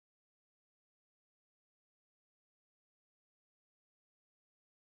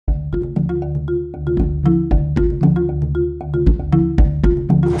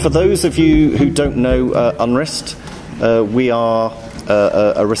for those of you who don't know UNRISD, we are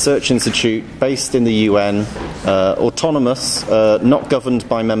a research institute based in the UN, autonomous, not governed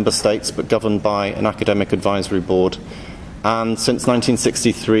by member states, but governed by an academic advisory board. And since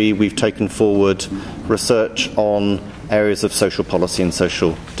 1963, we've taken forward research on areas of social policy and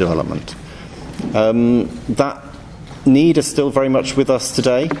social development. That need is still very much with us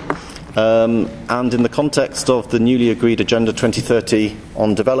today. And in the context of the newly agreed Agenda 2030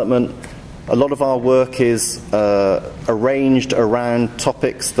 on development, a lot of our work is arranged around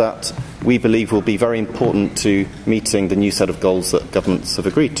topics that we believe will be very important to meeting the new set of goals that governments have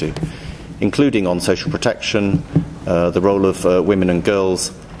agreed to, including on social protection, the role of women and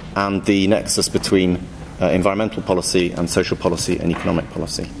girls, and the nexus between environmental policy and social policy and economic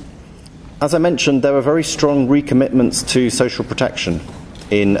policy. As I mentioned, there are very strong recommitments to social protection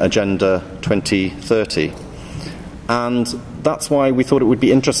in Agenda 2030. And that's why we thought it would be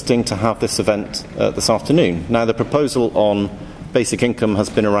interesting to have this event this afternoon. Now, the proposal on basic income has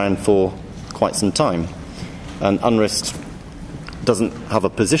been around for quite some time. And UNRISD doesn't have a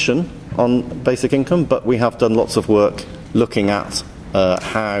position on basic income, but we have done lots of work looking at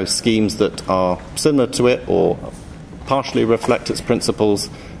how schemes that are similar to it or partially reflect its principles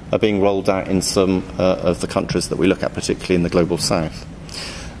are being rolled out in some of the countries that we look at, particularly in the Global South.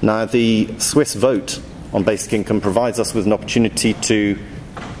 Now, the Swiss vote on basic income provides us with an opportunity to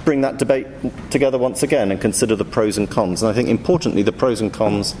bring that debate together once again and consider the pros and cons. And I think, importantly, the pros and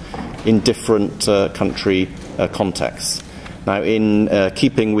cons in different country contexts. Now, in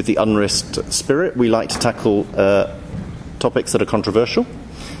keeping with the UNRISD spirit, we like to tackle topics that are controversial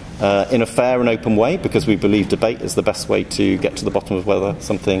in a fair and open way, because we believe debate is the best way to get to the bottom of whether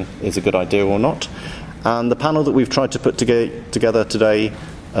something is a good idea or not. And the panel that we've tried to put together today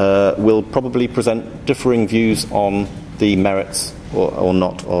will probably present differing views on the merits or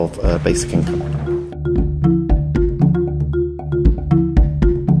not of basic income.